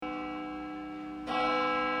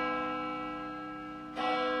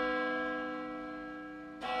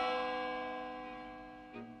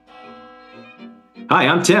Hi,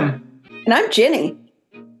 I'm Tim. And I'm Jenny.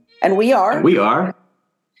 And we are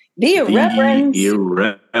the Irreverends. The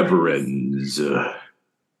Irreverends.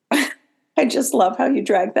 I just love how you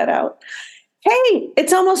drag that out. Hey,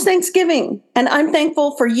 it's almost Thanksgiving, and I'm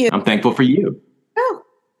thankful for you. I'm thankful for you. Oh,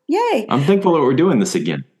 yay. I'm thankful that we're doing this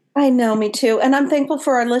again. I know, me too. And I'm thankful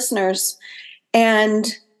for our listeners. And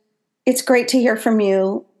it's great to hear from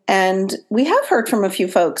you. And we have heard from a few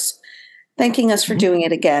folks thanking us for doing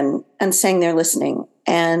it again and saying they're listening.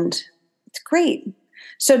 And it's great.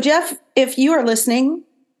 So, Jeff, if you are listening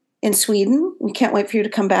in Sweden, we can't wait for you to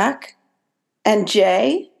come back. And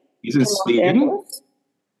Jay, he's in Sweden.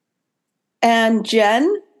 And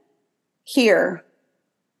Jen, here.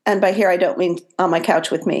 And by here, I don't mean on my couch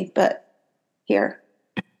with me, but here.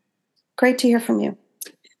 Great to hear from you.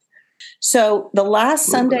 So the last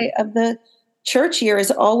Sunday of the church year is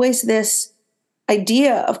always this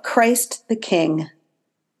idea of Christ the King.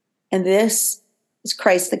 And this is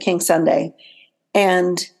Christ the King Sunday.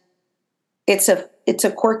 And it's a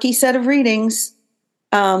quirky set of readings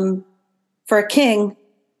for a king,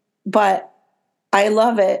 but I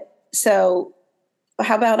love it. So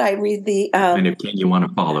how about I read the... and if king you want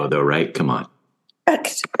to follow, though, right? Come on. We'll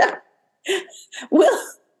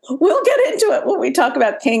get into it when we talk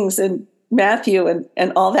about kings and Matthew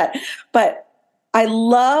and all that. But I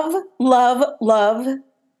love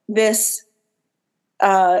this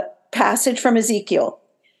passage from Ezekiel.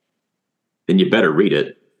 Then you better read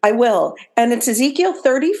it. I will. And it's Ezekiel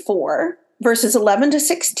 34, verses 11 to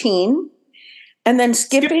 16, and then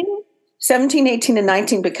skipping 17, 18, and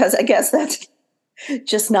 19, because I guess that's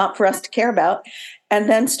just not for us to care about. And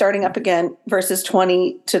then starting up again, verses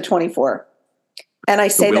 20 to 24. And I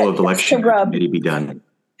say the will that of election committee be done.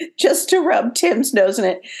 Just to rub Tim's nose in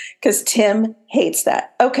it, because Tim hates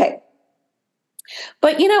that. Okay.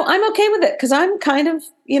 But, I'm okay with it, because I'm kind of,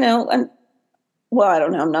 I don't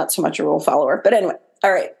know. I'm not so much a rule follower. But anyway,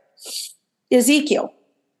 all right. Ezekiel.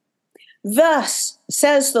 Thus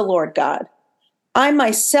says the Lord God, I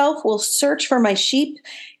myself will search for my sheep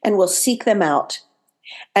and will seek them out.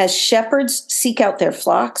 As shepherds seek out their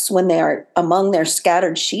flocks when they are among their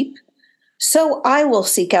scattered sheep, so I will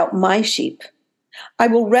seek out my sheep. I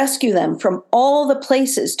will rescue them from all the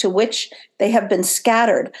places to which they have been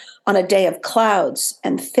scattered on a day of clouds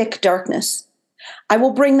and thick darkness. I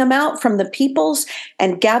will bring them out from the peoples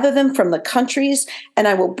and gather them from the countries, and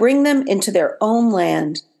I will bring them into their own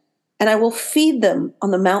land. And I will feed them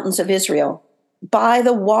on the mountains of Israel, by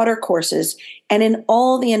the watercourses, and in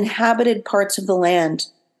all the inhabited parts of the land.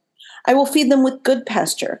 I will feed them with good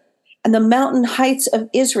pasture, and the mountain heights of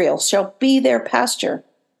Israel shall be their pasture.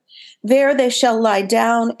 There they shall lie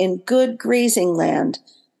down in good grazing land,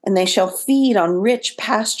 and they shall feed on rich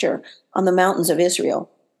pasture on the mountains of Israel.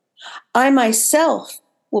 I myself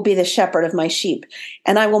will be the shepherd of my sheep,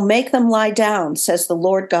 and I will make them lie down, says the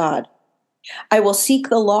Lord God. I will seek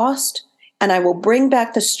the lost, and I will bring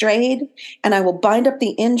back the strayed, and I will bind up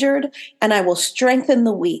the injured, and I will strengthen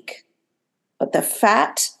the weak. But the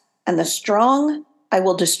fat and the strong I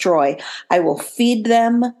will destroy. I will feed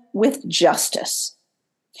them with justice.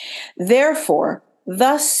 Therefore,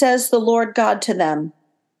 thus says the Lord God to them,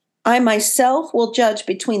 I myself will judge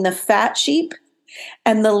between the fat sheep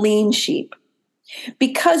and the lean sheep.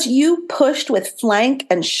 Because you pushed with flank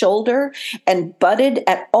and shoulder and butted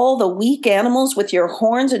at all the weak animals with your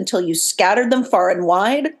horns until you scattered them far and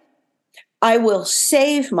wide, I will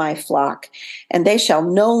save my flock, and they shall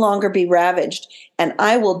no longer be ravaged, and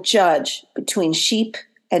I will judge between sheep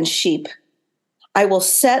and sheep. I will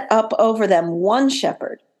set up over them one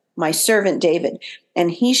shepherd, my servant David,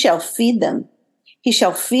 and he shall feed them. He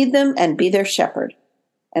shall feed them and be their shepherd.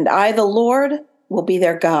 And I, the Lord, will be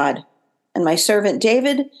their God, and my servant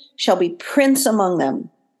David shall be prince among them.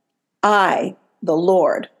 I, the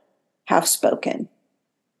Lord, have spoken.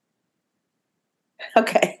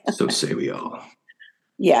 Okay. So say we all.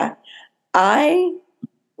 Yeah. I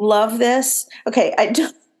love this. Okay, I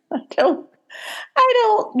don't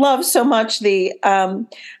love so much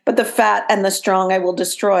but the fat and the strong I will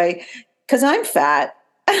destroy, because I'm fat.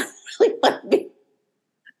 I don't really want to be.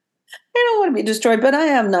 I don't want to be destroyed, but I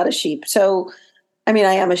am not a sheep. So, I mean,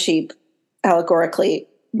 I am a sheep allegorically.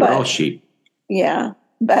 We're all sheep. Yeah,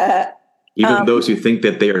 but even those who think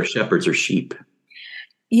that they are shepherds are sheep.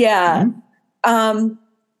 Yeah. Mm-hmm.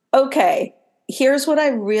 Okay. Here's what I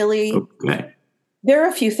really. Okay. There are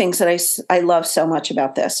a few things that I love so much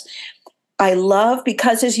about this. I love,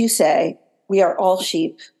 because as you say, we are all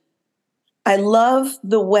sheep. I love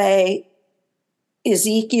the way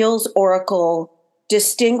Ezekiel's oracle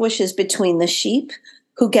distinguishes between the sheep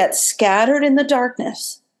who get scattered in the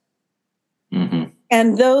darkness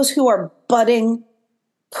and those who are budding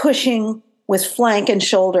pushing with flank and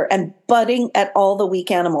shoulder and butting at all the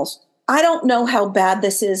weak animals. I don't know how bad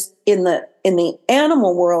this is in the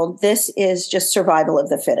animal world. This is just survival of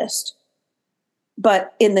the fittest.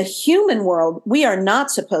 But in the human world, we are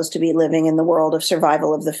not supposed to be living in the world of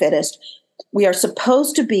survival of the fittest. We are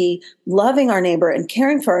supposed to be loving our neighbor and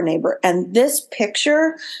caring for our neighbor. And this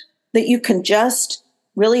picture that you can just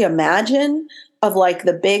really imagine of like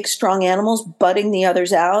the big, strong animals butting the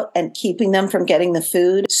others out and keeping them from getting the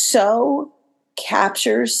food so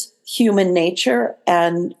captures human nature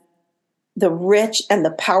and the rich and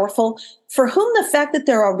the powerful, for whom the fact that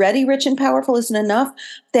they're already rich and powerful isn't enough.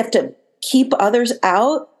 They have to keep others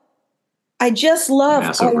out. I just love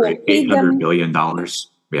over $800 billion.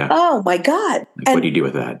 Yeah. Oh my God. What do you do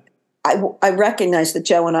with that? I recognize that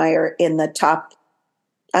Joe and I are in the top,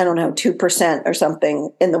 2% or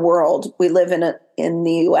something in the world. We live in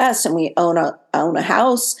the US and we own a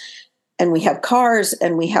house and we have cars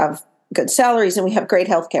and we have good salaries and we have great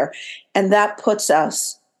healthcare. And that puts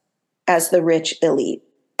us as the rich elite.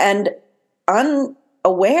 And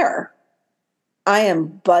unaware, I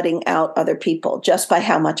am butting out other people just by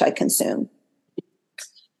how much I consume.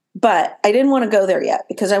 But I didn't want to go there yet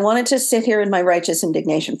because I wanted to sit here in my righteous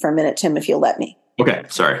indignation for a minute, Tim, if you'll let me. Okay,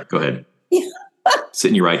 sorry. Go ahead. Sit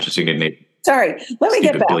in your righteous indignation. Sorry, let me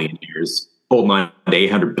get back. Billionaires hold money to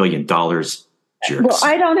 $800 billion. Jerks. Well,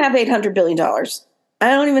 I don't have $800 billion. I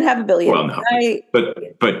don't even have $1 billion. Well, no.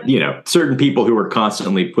 But certain people who are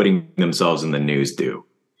constantly putting themselves in the news do.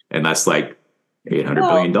 And that's like $800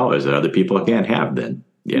 billion that other people can't have then.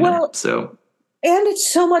 So. And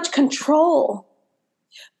it's so much control.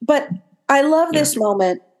 But I love this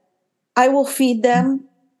moment. I will feed them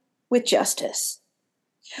with justice.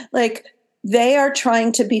 Like they are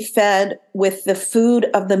trying to be fed with the food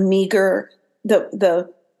of the meager, the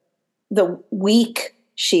weak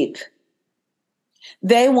sheep.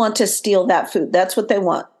 They want to steal that food. That's what they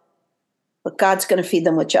want. But God's going to feed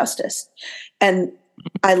them with justice. And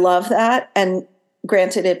I love that. And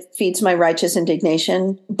granted, it feeds my righteous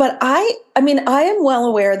indignation. But I am well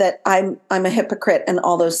aware that I'm a hypocrite and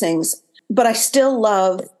all those things. But I still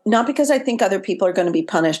love, not because I think other people are going to be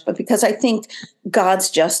punished, but because I think God's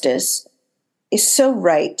justice is so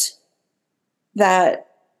right that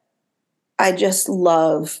I just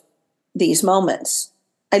love these moments.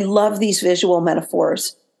 I love these visual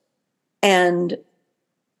metaphors. And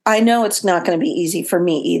I know it's not going to be easy for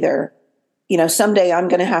me either. Someday I'm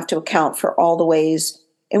going to have to account for all the ways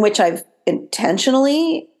in which I've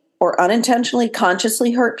intentionally or unintentionally,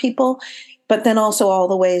 consciously hurt people, but then also all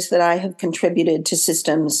the ways that I have contributed to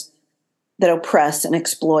systems that oppress and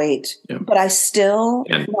exploit. Yeah. But I still,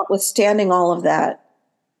 notwithstanding all of that,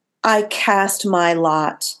 I cast my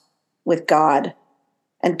lot with God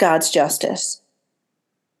and God's justice.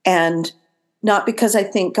 And not because I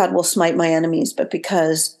think God will smite my enemies, but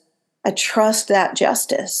because I trust that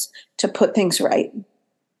justice to put things right.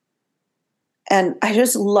 And I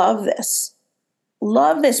just love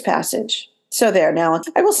this passage. So there, now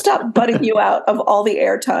I will stop butting you out of all the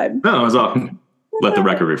airtime. No, it was all, let the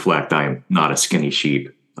record reflect. I am not a skinny sheep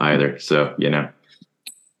either. So, One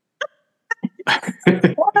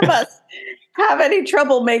of us have any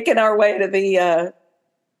trouble making our way to the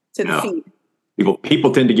feed.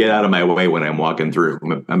 People tend to get out of my way when I'm walking through.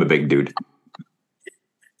 I'm a big dude.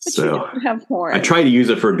 But so have I try to use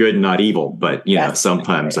it for good, not evil. But,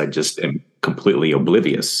 sometimes I just am completely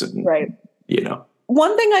oblivious. And, right.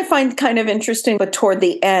 One thing I find kind of interesting, but toward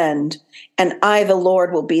the end, and I, the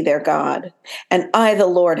Lord, will be their God, and I, the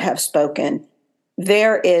Lord, have spoken.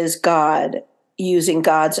 There is God using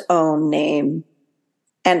God's own name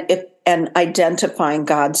and identifying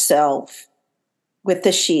God's self with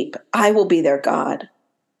the sheep. I will be their God,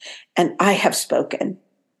 and I have spoken.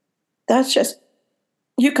 That's just,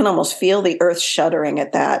 you can almost feel the earth shuddering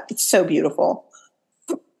at that. It's so beautiful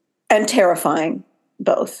and terrifying,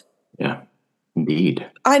 both. Yeah. Indeed.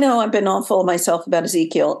 I know I've been all full of myself about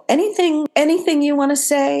Ezekiel. Anything you want to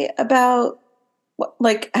say about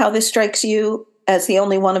how this strikes you as the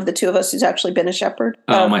only one of the two of us who's actually been a shepherd?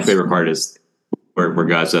 My favorite part is where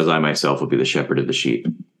God says, I myself will be the shepherd of the sheep,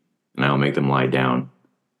 and I will make them lie down,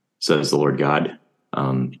 says the Lord God.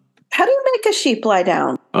 How do you make a sheep lie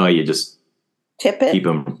down? You just tip it? Keep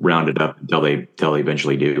them rounded up until they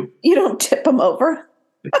eventually do. You don't tip them over?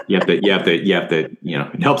 You have to,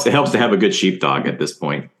 it helps to have a good sheepdog at this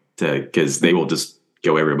point, because they will just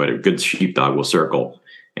go everybody. A good sheepdog will circle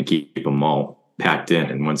and keep them all packed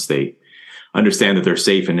in. And once they understand that they're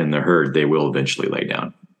safe and in the herd, they will eventually lay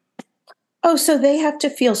down. Oh, so they have to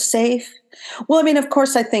feel safe. Well, of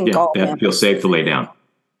course, I think they have to feel safe to lay down.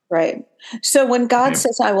 Right. So when God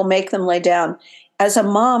says, I will make them lay down, as a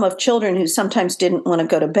mom of children who sometimes didn't want to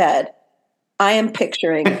go to bed, I am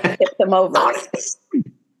picturing tip them over.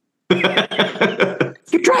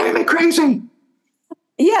 You're driving me crazy.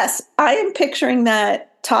 Yes, I am picturing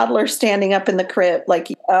that toddler standing up in the crib, like,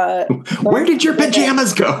 where did your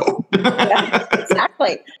pajamas go? Yeah,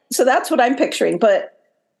 exactly. So that's what I'm picturing. But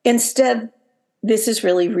instead, this is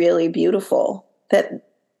really, really beautiful that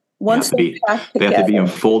once they have to be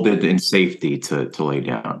enfolded in safety to lay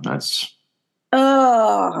down. That's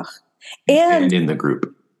and in the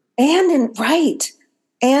group. And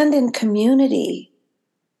in community.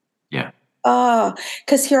 Yeah.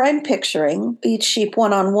 Because here I'm picturing each sheep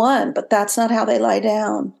one-on-one, but that's not how they lie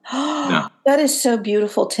down. No. That is so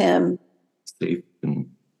beautiful, Tim. Safe and,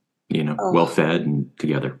 well fed and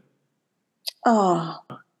together. Oh.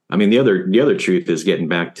 I mean, the other truth is getting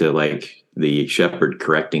back to like the shepherd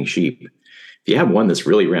correcting sheep. If you have one that's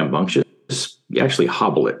really rambunctious, you actually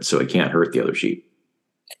hobble it so it can't hurt the other sheep.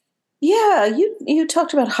 Yeah, you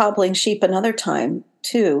talked about hobbling sheep another time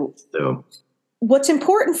too. So what's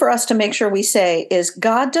important for us to make sure we say is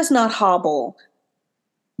God does not hobble.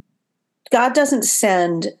 God doesn't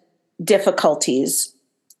send difficulties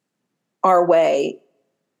our way,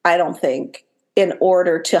 I don't think, in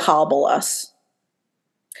order to hobble us.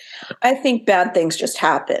 I think bad things just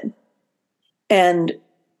happen. And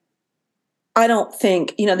I don't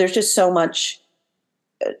think, there's just so much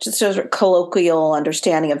just sort of colloquial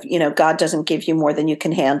understanding of, God doesn't give you more than you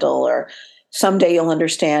can handle, or someday you'll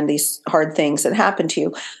understand these hard things that happen to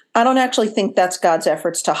you. I don't actually think that's God's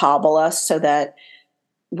efforts to hobble us so that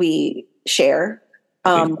we share.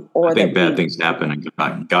 I think bad things happen,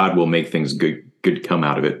 and God will make things good come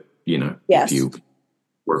out of it, yes. if you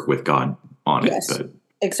work with God on it. But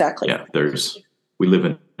exactly. Yeah, we live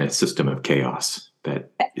in a system of chaos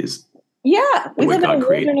that is we live in a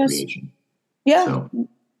wilderness. Creation. Yeah. So.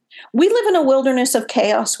 We live in a wilderness of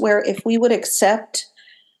chaos where if we would accept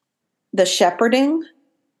the shepherding,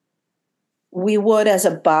 we would as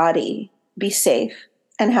a body be safe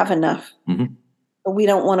and have enough. Mm-hmm. But we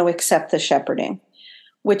don't want to accept the shepherding,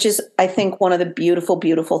 which is, I think, one of the beautiful,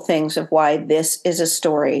 beautiful things of why this is a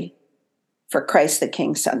story for Christ the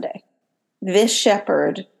King Sunday. This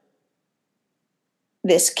shepherd,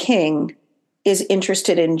 this king, is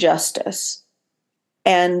interested in justice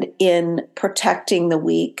and in protecting the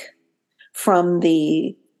weak from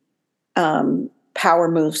the power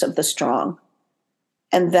moves of the strong.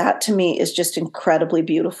 And that to me is just incredibly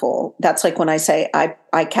beautiful. That's like when I say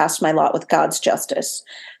I cast my lot with God's justice.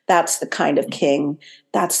 That's the kind of king,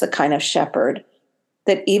 that's the kind of shepherd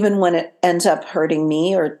that even when it ends up hurting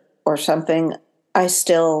me or something, I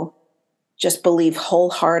still just believe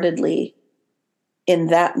wholeheartedly in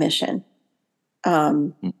that mission.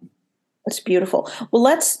 It's beautiful. Well,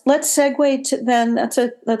 let's segue to then. That's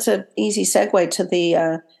a easy segue to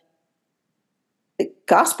the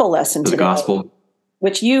gospel lesson today. The gospel,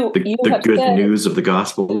 which you the good news of the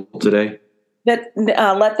gospel today. That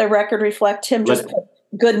let the record reflect him just put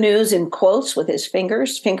good news in quotes with his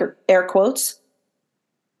finger air quotes.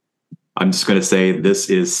 I'm just going to say this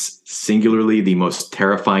is singularly the most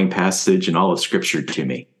terrifying passage in all of Scripture to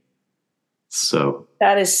me. So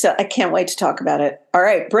that is, I can't wait to talk about it. All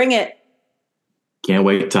right, bring it. Can't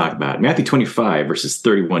wait to talk about it. Matthew 25, verses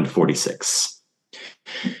 31 to 46.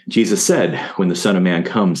 Jesus said, when the Son of Man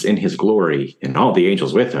comes in his glory and all the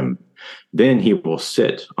angels with him, then he will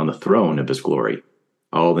sit on the throne of his glory.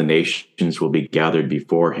 All the nations will be gathered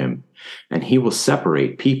before him, and he will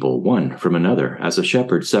separate people one from another, as a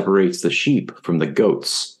shepherd separates the sheep from the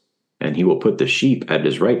goats. And he will put the sheep at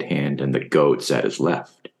his right hand and the goats at his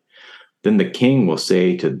left. Then the king will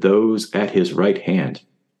say to those at his right hand,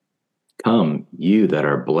 come, you that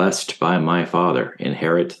are blessed by my Father,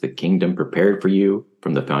 inherit the kingdom prepared for you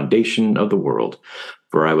from the foundation of the world.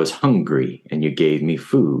 For I was hungry, and you gave me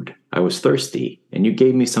food. I was thirsty, and you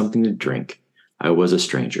gave me something to drink. I was a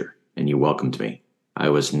stranger, and you welcomed me. I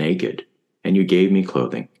was naked, and you gave me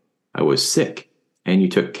clothing. I was sick, and you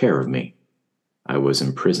took care of me. I was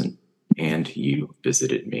in prison, and you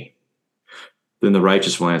visited me. Then the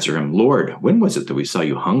righteous will answer him, Lord, when was it that we saw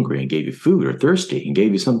you hungry and gave you food, or thirsty and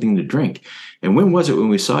gave you something to drink? And when was it when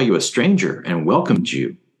we saw you a stranger and welcomed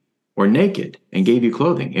you, or naked and gave you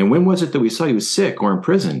clothing? And when was it that we saw you sick or in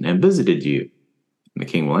prison and visited you? And the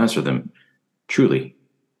king will answer them, truly,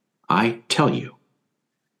 I tell you,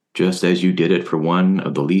 just as you did it for one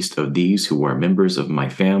of the least of these who are members of my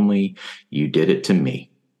family, you did it to me.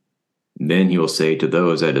 Then he will say to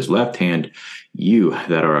those at his left hand, you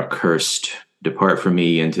that are accursed, depart from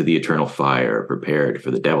me into the eternal fire prepared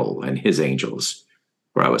for the devil and his angels.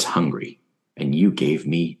 For I was hungry, and you gave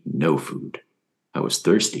me no food. I was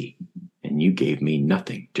thirsty, and and you gave me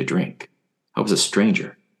nothing to drink. I was a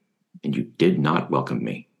stranger, and you did not welcome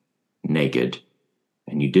me. Naked,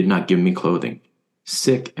 and you did not give me clothing.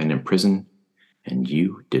 Sick and in prison, and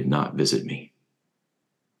you did not visit me.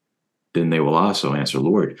 Then they will also answer,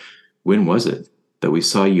 Lord, when was it that we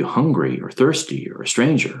saw you hungry or thirsty or a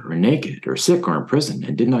stranger or naked or sick or in prison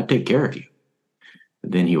and did not take care of you?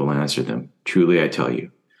 Then he will answer them, truly I tell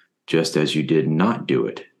you, just as you did not do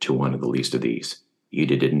it to one of the least of these, you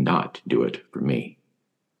did not do it for me.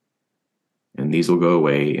 And these will go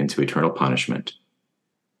away into eternal punishment,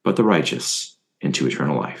 but the righteous into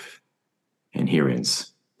eternal life. And here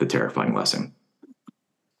ends the terrifying lesson.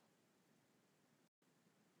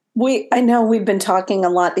 I know we've been talking a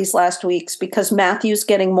lot these last weeks because Matthew's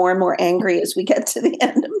getting more and more angry as we get to the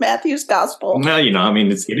end of Matthew's gospel. Well,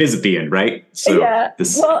 it is at the end, right? So yeah.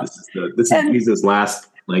 this is Jesus' last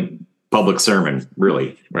public sermon,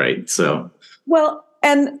 really, right? So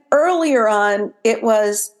and earlier on it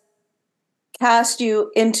was cast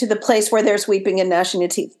you into the place where there's weeping and gnashing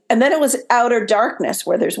of teeth, and then it was outer darkness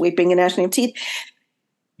where there's weeping and gnashing of teeth,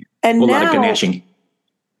 and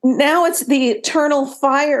now it's the eternal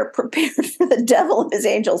fire prepared for the devil and his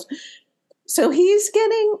angels. So he's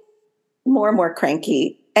getting more and more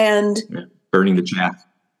cranky. And burning the chaff.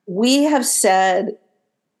 We have said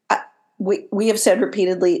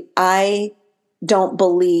repeatedly, I don't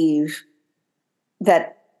believe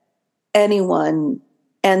that anyone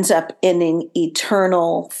ends up in an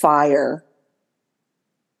eternal fire.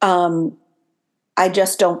 I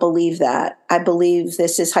just don't believe that. I believe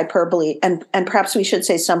this is hyperbole. And perhaps we should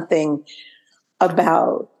say something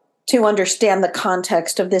about, to understand the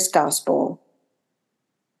context of this gospel,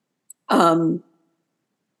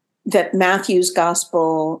 that Matthew's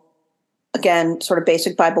gospel, again, sort of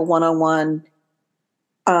basic Bible 101,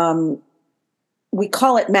 we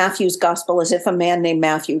call it Matthew's gospel as if a man named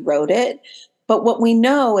Matthew wrote it. But what we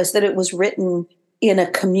know is that it was written in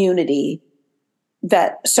a community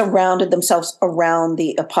that surrounded themselves around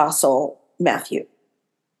the apostle Matthew.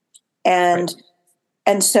 And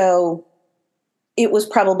so it was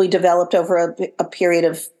probably developed over a period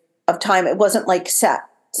of time. It wasn't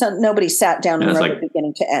nobody sat down and wrote it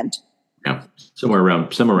beginning to end. Yeah, somewhere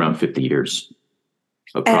around 50 years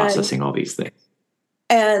of processing all these things.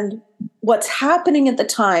 And what's happening at the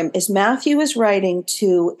time is Matthew is writing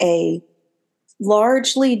to a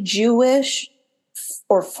largely Jewish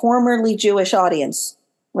or formerly Jewish audience,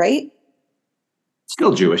 right?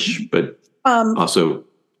 Still Jewish, but also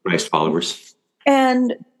Christ followers.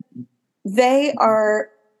 And they are,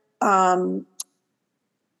 the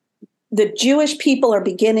Jewish people are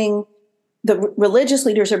beginning, the religious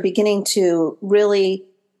leaders are beginning to really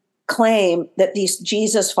claim that these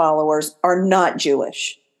Jesus followers are not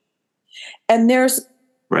Jewish. And there's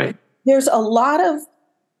a lot of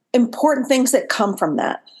important things that come from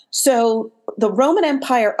that. So the Roman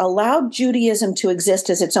Empire allowed Judaism to exist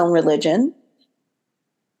as its own religion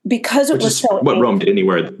because it was so what Rome did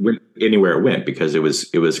anywhere it went, because it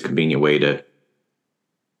was a convenient way to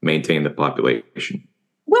maintain the population.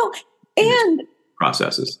 Well, and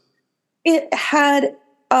processes. It had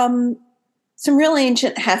some real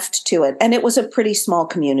ancient heft to it, and it was a pretty small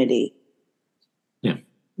community. Yeah.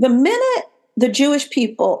 The minute the Jewish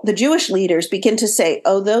people, the Jewish leaders begin to say,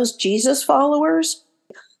 oh, those Jesus followers,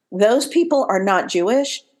 those people are not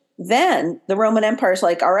Jewish, then the Roman Empire is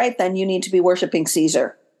like, all right, then you need to be worshiping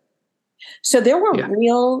Caesar. So there were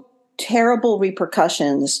real terrible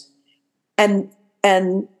repercussions. And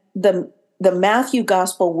the Matthew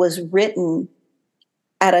gospel was written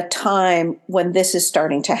at a time when this is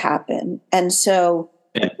starting to happen. And so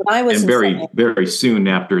very soon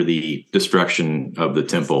after the destruction of the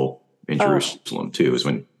temple in Jerusalem too, is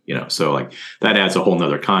when, so that adds a whole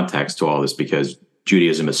nother context to all this, because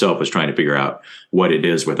Judaism itself was trying to figure out what it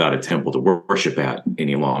is without a temple to worship at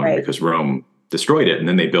any longer, because Rome destroyed it. And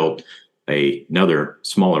then they built another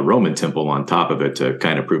smaller Roman temple on top of it to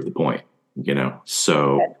kind of prove the point,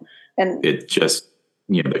 so it just,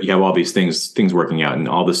 you have all these things working out, and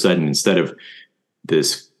all of a sudden, instead of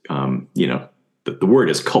this, the word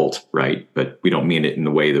is cult, right? But we don't mean it in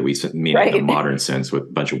the way that we mean it in a modern sense, with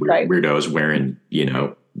a bunch of weirdos wearing,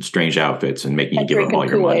 strange outfits and making you give up all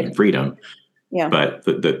your money and freedom. Yeah. But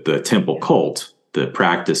the temple cult, the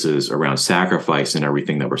practices around sacrifice and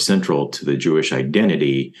everything that were central to the Jewish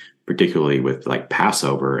identity, particularly with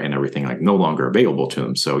Passover and everything, no longer available to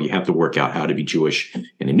them. So you have to work out how to be Jewish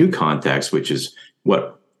in a new context, which is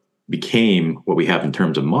what became what we have in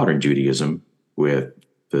terms of modern Judaism with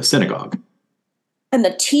the synagogue. And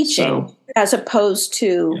the teaching, as opposed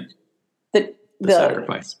to the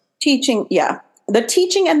sacrifice. Teaching, the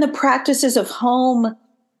teaching and the practices of home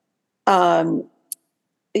home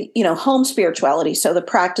spirituality. So the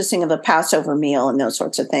practicing of the Passover meal and those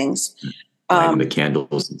sorts of things. Lighting the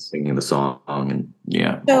candles and singing the song and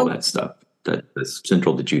all that stuff that's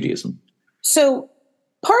central to Judaism. So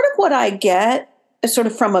part of what I get is sort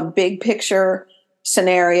of from a big picture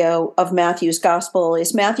scenario of Matthew's gospel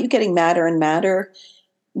is Matthew getting madder and madder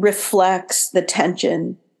reflects the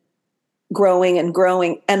tension growing and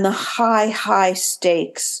growing and the high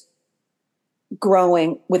stakes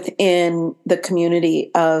growing within the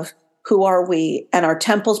community of who are we? And our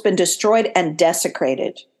temple's been destroyed and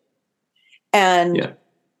desecrated. And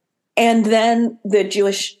then the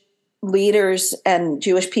Jewish leaders and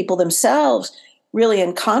Jewish people themselves really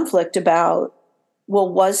in conflict about,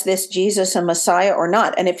 well, was this Jesus a Messiah or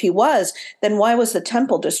not? And if he was, then why was the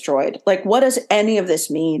temple destroyed? Like, what does any of this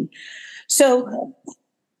mean? So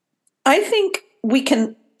I think we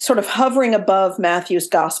can sort of hovering above Matthew's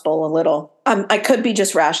gospel a little. I could be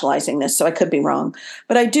just rationalizing this, so I could be wrong.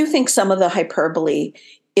 But I do think some of the hyperbole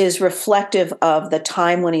is reflective of the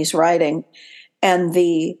time when he's writing. And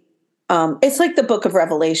it's like the book of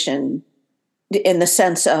Revelation in the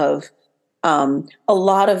sense of a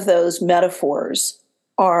lot of those metaphors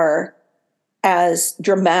are as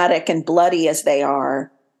dramatic and bloody as they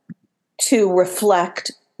are to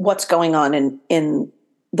reflect what's going on in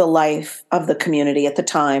the life of the community at the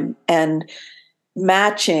time and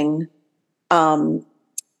matching. And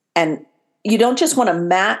you don't just want to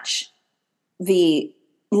match the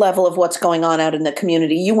level of what's going on out in the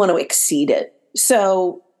community. You want to exceed it.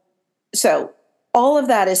 So all of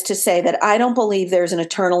that is to say that I don't believe there's an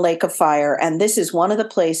eternal lake of fire. And this is one of the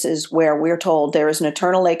places where we're told there is an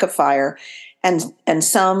eternal lake of fire and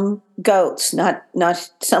some goats, not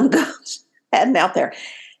some goats heading out there.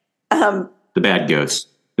 The bad goats.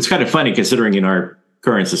 It's kind of funny considering in our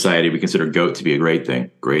current society, we consider goat to be a great thing,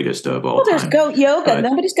 greatest of all time. There's goat yoga.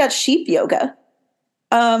 Nobody's got sheep yoga.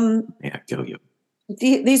 Goat yoga.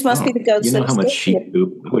 These must be the goats. You know how much sheep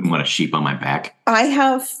poop? I wouldn't want a sheep on my back. I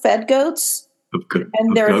have fed goats,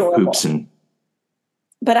 and they're adorable.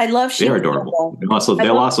 But I love sheep. They're adorable.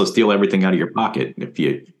 They'll also steal everything out of your pocket if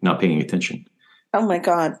you're not paying attention. Oh my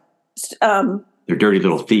God. They're dirty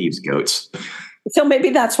little thieves, goats. So maybe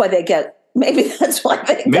that's why they get. Maybe that's why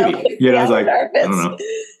they go. I was like, I don't know.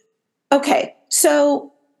 Okay,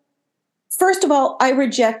 so first of all, I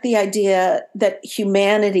reject the idea that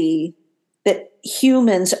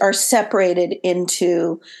humans are separated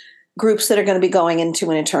into groups that are going to be going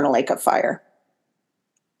into an eternal lake of fire.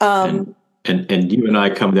 And you and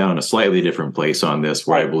I come down a slightly different place on this,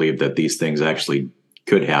 where I believe that these things actually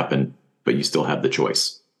could happen, but you still have the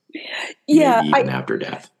choice. Yeah, even after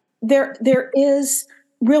death. There is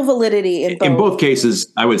real validity in both. In both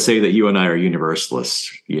cases, I would say that you and I are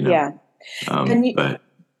universalists. Yeah. And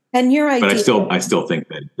your idea, but I still think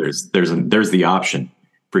that there's the option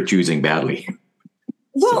for choosing badly.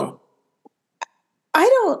 Well,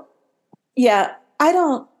 I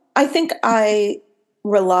think I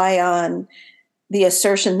rely on the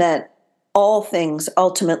assertion that all things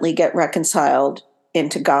ultimately get reconciled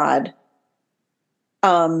into God.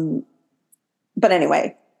 But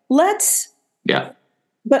anyway,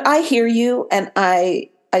 but I hear you and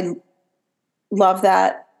I love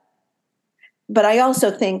that. But I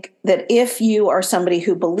also think that if you are somebody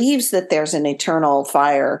who believes that there's an eternal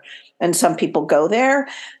fire and some people go there,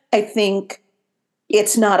 I think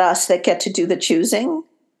it's not us that get to do the choosing.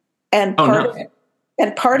 And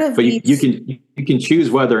part of you can choose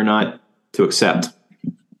whether or not to accept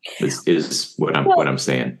is what I'm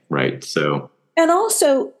saying, right? So and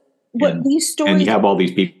also these stories, and you have all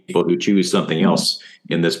these people who choose something else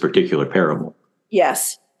in this particular parable.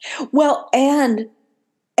 Yes. Well, and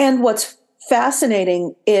what's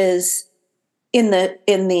fascinating is in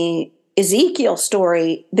the Ezekiel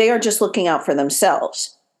story, they are just looking out for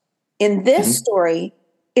themselves. In this story,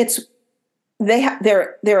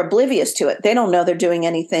 they're oblivious to it. They don't know they're doing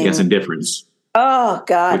anything. Yes, indifference. Oh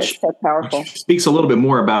God, it's so powerful. Which speaks a little bit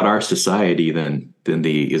more about our society than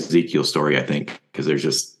the Ezekiel story, I think, because there's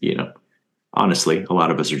just, honestly, a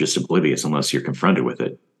lot of us are just oblivious unless you're confronted with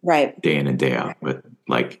it, right, day in and day out. But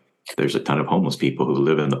there's a ton of homeless people who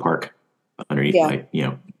live in the park underneath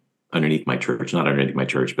underneath my church, not underneath my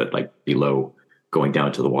church, but below, going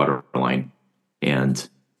down to the water line, and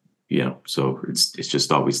so it's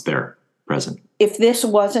just always there, present. If this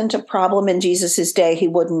wasn't a problem in Jesus's day, he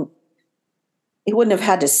wouldn't have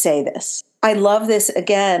had to say this. I love this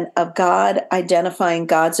again of God identifying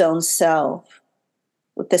God's own self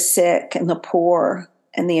with the sick and the poor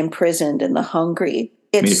and the imprisoned and the hungry.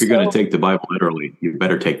 If you're going to take the Bible literally, you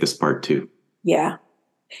better take this part too. Yeah.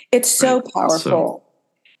 It's so powerful.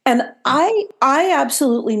 And I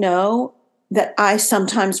absolutely know that I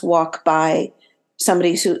sometimes walk by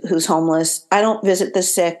somebody who's homeless. I don't visit the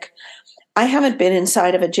sick. I haven't been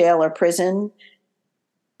inside of a jail or prison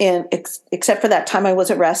except for that time I was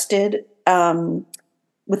arrested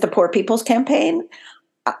with the Poor People's Campaign.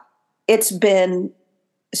 It's been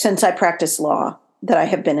since I practiced law that I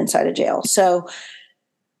have been inside a jail. So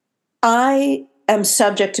I am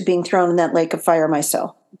subject to being thrown in that lake of fire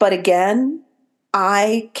myself. But again,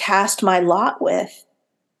 I cast my lot with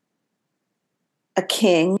a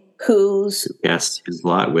king who's cast his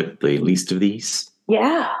lot with the least of these.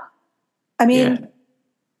 Yeah. I mean, yeah.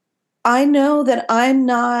 I know that I'm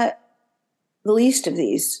not the least of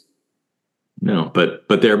these. No, but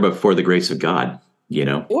they're before the grace of God,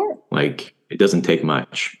 Sure. Like it doesn't take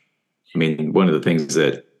much. I mean, one of the things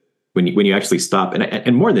that when you actually stop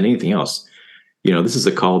and more than anything else, this is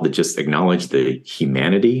a call to just acknowledge the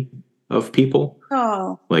humanity of people.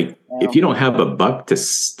 Oh, like if you don't have a buck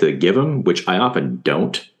to give them, which I often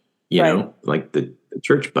don't, like the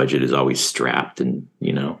church budget is always strapped, and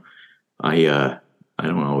I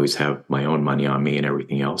don't always have my own money on me and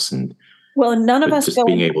everything else, and well, none of us just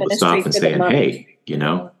being able to stop and saying, hey,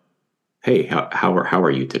 hey, how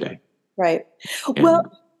are you today? Right. And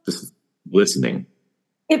well, just listening.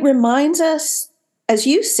 It reminds us, as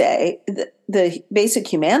you say, the basic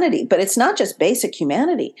humanity, but it's not just basic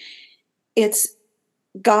humanity. It's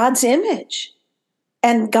God's image.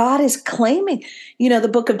 And God is claiming, the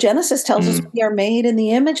book of Genesis tells us we are made in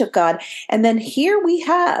the image of God. And then here we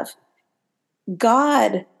have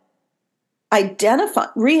God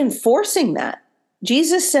reinforcing that.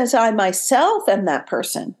 Jesus says, I myself am that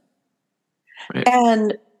person. Right.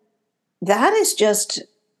 And that is just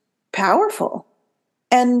powerful.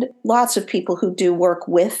 And lots of people who do work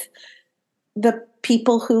with the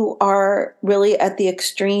people who are really at the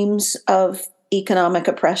extremes of economic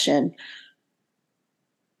oppression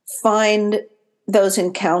find those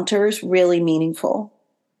encounters really meaningful.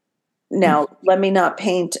 Now, let me not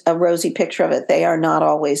paint a rosy picture of it. They are not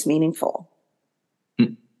always meaningful.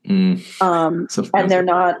 And they're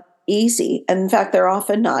not easy. And in fact, they're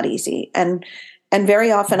often not easy. And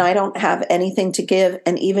very often I don't have anything to give.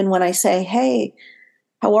 And even when I say, hey,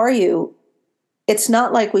 how are you? It's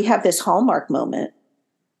not like we have this Hallmark moment.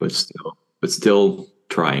 But still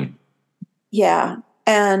trying. Yeah.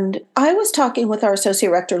 And I was talking with our associate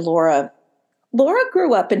rector, Laura. Laura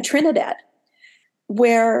grew up in Trinidad,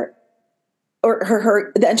 then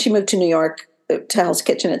she moved to New York to Hell's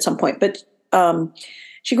Kitchen at some point. But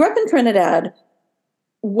she grew up in Trinidad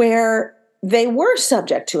where they were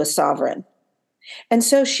subject to a sovereign. And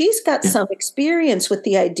so she's got some experience with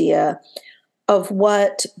the idea of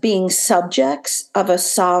what being subjects of a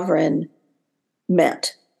sovereign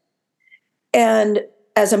meant. And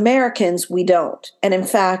as Americans, we don't. And in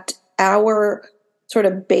fact, our sort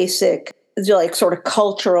of basic, sort of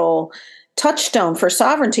cultural touchstone for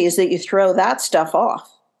sovereignty is that you throw that stuff off,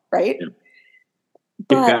 right? Yeah.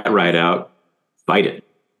 Get that right out, fight it.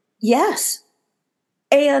 Yes.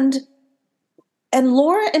 And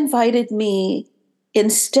Laura invited me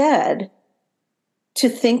instead to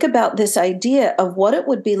think about this idea of what it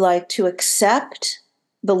would be like to accept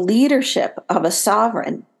the leadership of a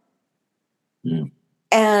sovereign.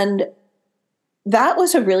 And that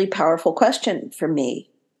was a really powerful question for me.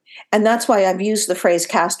 And that's why I've used the phrase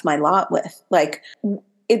cast my lot with. Like,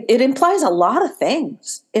 it implies a lot of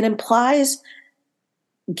things. It implies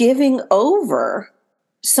giving over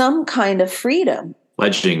some kind of freedom.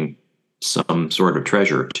 Pledging some sort of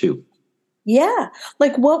treasure, too. Yeah.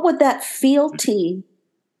 Like, what would that fealty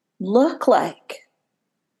look like?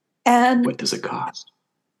 And what does it cost?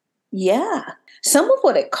 Yeah. Some of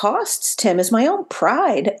what it costs, Tim, is my own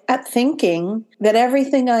pride at thinking that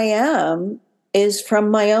everything I am is from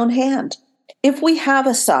my own hand. If we have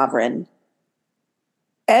a sovereign,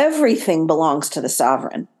 everything belongs to the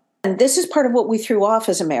sovereign. And this is part of what we threw off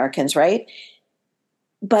as Americans, right?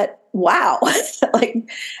 But wow,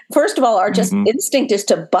 first of all, our just instinct is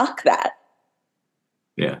to buck that.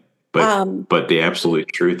 Yeah. But the absolute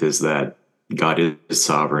truth is that God is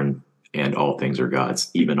sovereign and all things are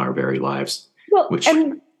God's, even our very lives, which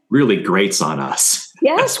really grates on us.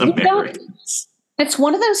 Yes, we don't. It's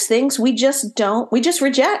one of those things we just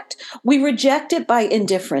reject. We reject it by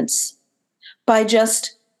indifference, by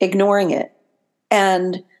just ignoring it.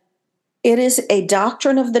 And it is a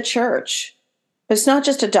doctrine of the church. It's not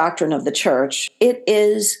just a doctrine of the church. It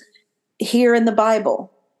is here in the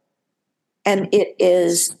Bible. And it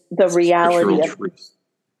is the reality of truth.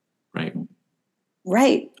 Right.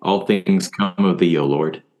 Right. All things come of thee, O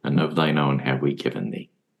Lord, and of thine own have we given thee.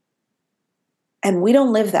 And we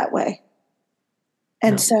don't live that way.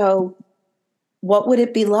 And No. so, what would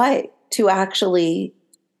it be like to actually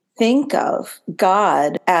think of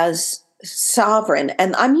God as sovereign?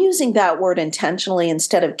 And I'm using that word intentionally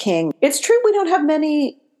instead of king. It's true, we don't have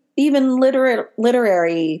many, even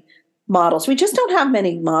literary models. We just don't have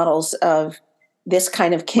many models of this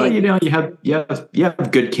kind of king. Well, you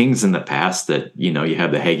have good kings in the past that, you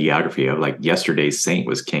have the hagiography of, like yesterday's saint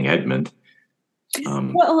was King Edmund.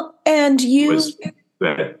 Well, and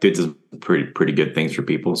that did some pretty good things for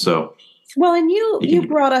people. So, well, and you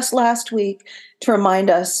brought us last week to remind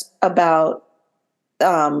us about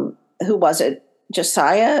who was it?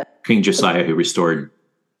 Josiah? King Josiah, who restored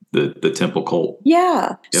the temple cult. Yeah.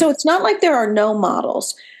 Yep. So it's not like there are no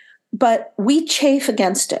models, but we chafe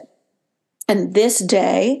against it. And this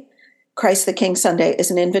day, Christ the King Sunday,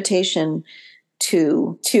 is an invitation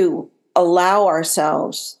to allow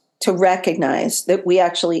ourselves to recognize that we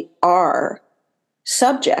actually are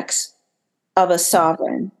subjects of a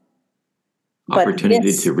sovereign.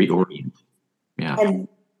 Opportunity to reorient. Yeah. And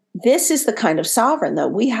this is the kind of sovereign, though.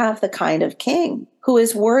 We have the kind of king who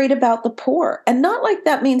is worried about the poor. And not like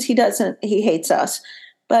that means he hates us.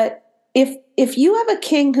 But if you have a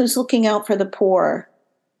king who's looking out for the poor,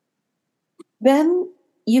 then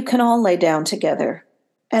you can all lay down together.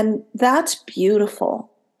 And that's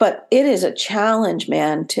beautiful. But it is a challenge,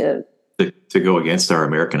 man, to go against our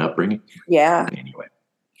American upbringing. Yeah. Anyway.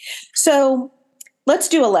 So let's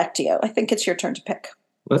do Electio. I think it's your turn to pick.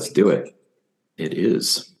 Let's do it. It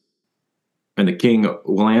is. And the king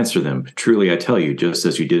will answer them. Truly, I tell you, just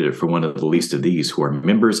as you did it for one of the least of these who are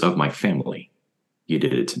members of my family, you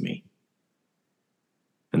did it to me.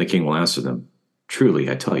 And the king will answer them. Truly,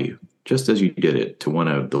 I tell you, just as you did it to one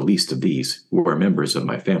of the least of these who are members of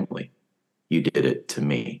my family, you did it to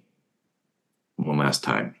me. One last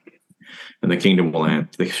time. And the king will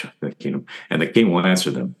answer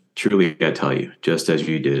them. Truly, I tell you, just as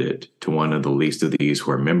you did it to one of the least of these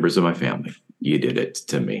who are members of my family, you did it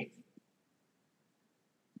to me.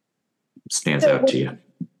 Stands out to you.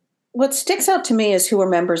 What sticks out to me is who are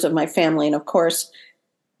members of my family. And of course,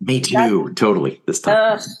 me too, totally, this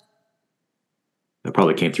time. That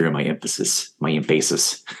probably came through in my emphasis.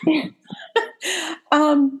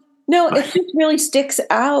 No, it just really sticks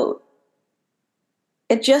out.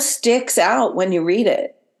 It just sticks out when you read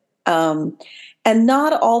it. And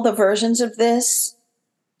not all the versions of this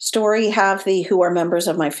story have the who are members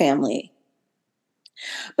of my family.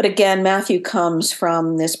 But again, Matthew comes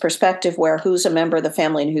from this perspective where who's a member of the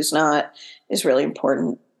family and who's not is really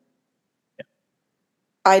important.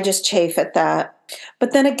 I just chafe at that.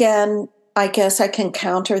 But then again, I guess I can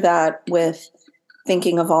counter that with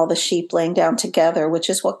thinking of all the sheep laying down together, which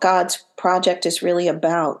is what God's project is really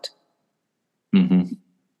about. Mm-hmm.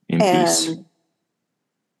 In peace.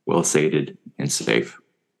 Well sated and safe.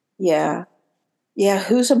 Yeah. Yeah.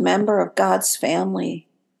 Who's a member of God's family?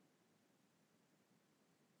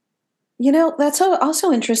 That's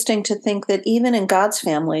also interesting to think that even in God's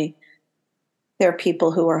family, there are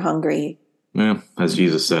people who are hungry. Well, as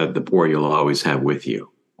Jesus said, the poor you'll always have with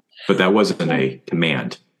you. But that wasn't a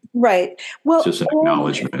command. Right. Well, it's just an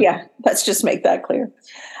acknowledgement. Yeah. Let's just make that clear.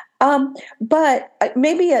 But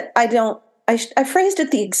maybe I phrased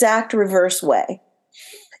it the exact reverse way.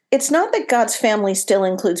 It's not that God's family still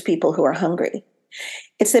includes people who are hungry.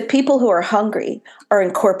 It's that people who are hungry are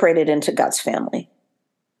incorporated into God's family.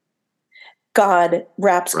 God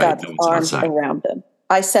wraps God's arms around them.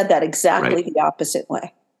 I said that exactly the opposite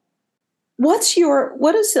way. What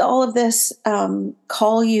does all of this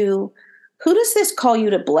call you? Who does this call you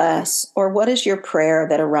to bless? Or what is your prayer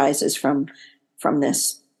that arises from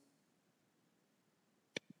this?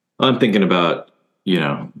 I'm thinking about,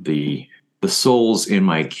 the souls in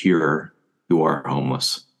my cure who are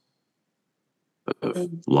homeless. Of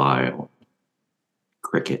Lyle,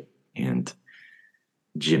 Cricket, and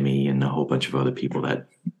Jimmy, and a whole bunch of other people that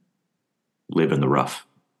live in the rough.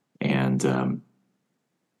 And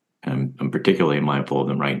I'm particularly mindful of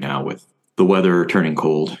them right now with the weather turning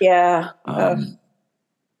cold. Yeah. And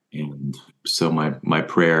so my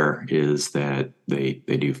prayer is that they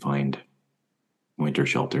do find winter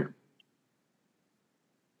shelter.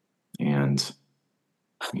 And,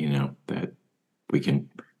 that we can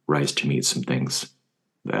rise to meet some things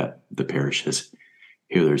that the parish has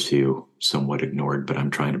hitherto somewhat ignored, but I'm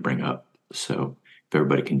trying to bring up. So if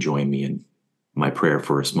everybody can join me in my prayer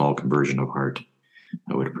for a small conversion of heart,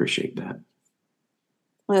 I would appreciate that.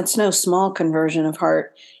 Well, it's no small conversion of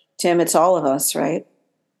heart, Tim. It's all of us, right?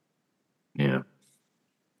 Yeah.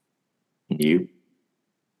 You?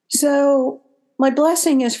 So my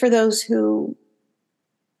blessing is for those who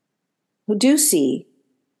do see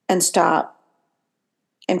and stop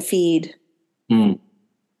and feed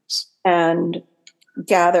and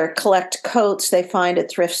collect coats they find at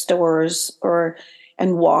thrift stores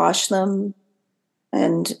and wash them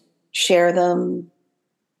and share them.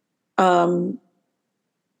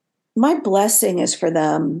 My blessing is for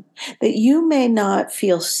them that you may not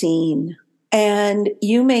feel seen and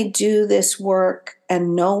you may do this work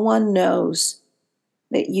and no one knows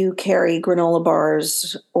that you carry granola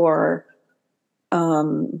bars or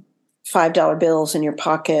 $5 bills in your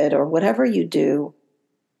pocket or whatever you do,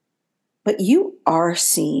 but you are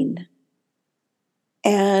seen.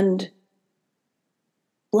 And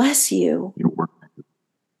bless you.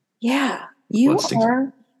 Yeah, you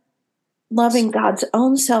are loving God's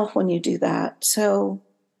own self when you do that. So,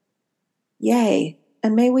 yay.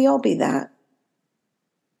 And may we all be that.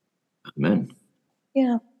 Amen.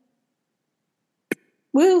 Yeah.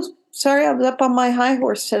 Woo. Sorry, I was up on my high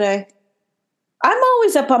horse today. I'm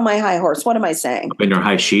always up on my high horse. What am I saying? Up in your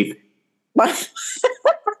high sheep.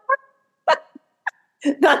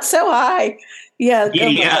 Not so high. Yeah.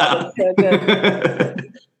 Yeah.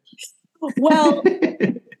 Well,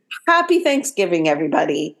 happy Thanksgiving,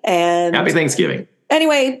 everybody. And happy Thanksgiving.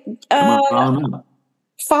 Anyway,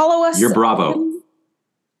 follow us. You're bravo.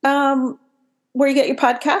 Where you get your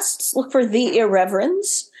podcasts, look for The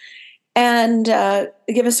Irreverends and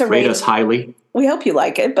give us a rating. Rate us highly. We hope you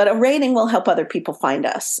like it, but a rating will help other people find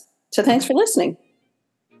us. So thanks for listening.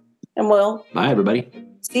 And we'll bye, everybody.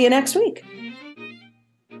 See you next week.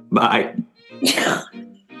 Bye.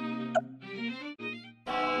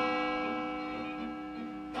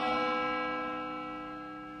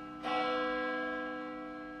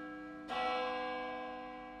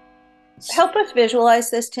 Help us visualize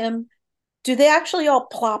this, Tim. Do they actually all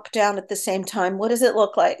plop down at the same time? What does it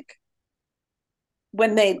look like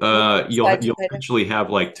when they? You'll eventually have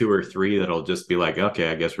like 2 or 3 that'll just be like, okay,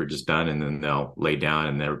 I guess we're just done, and then they'll lay down,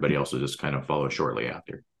 and everybody else will just kind of follow shortly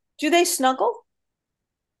after. Do they snuggle?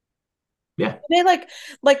 Yeah. Are they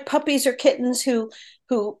like puppies or kittens who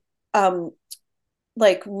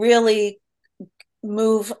like really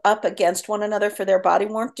move up against one another for their body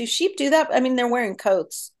warmth? Do sheep do that? I mean, they're wearing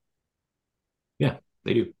coats. Yeah,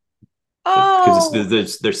 they do. Oh,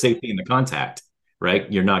 because there's safety in the contact, right?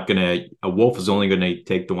 A wolf is only gonna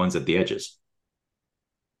take the ones at the edges.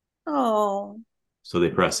 Oh. So they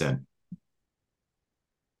press in.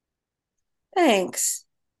 Thanks.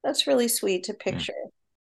 That's really sweet to picture. Yeah.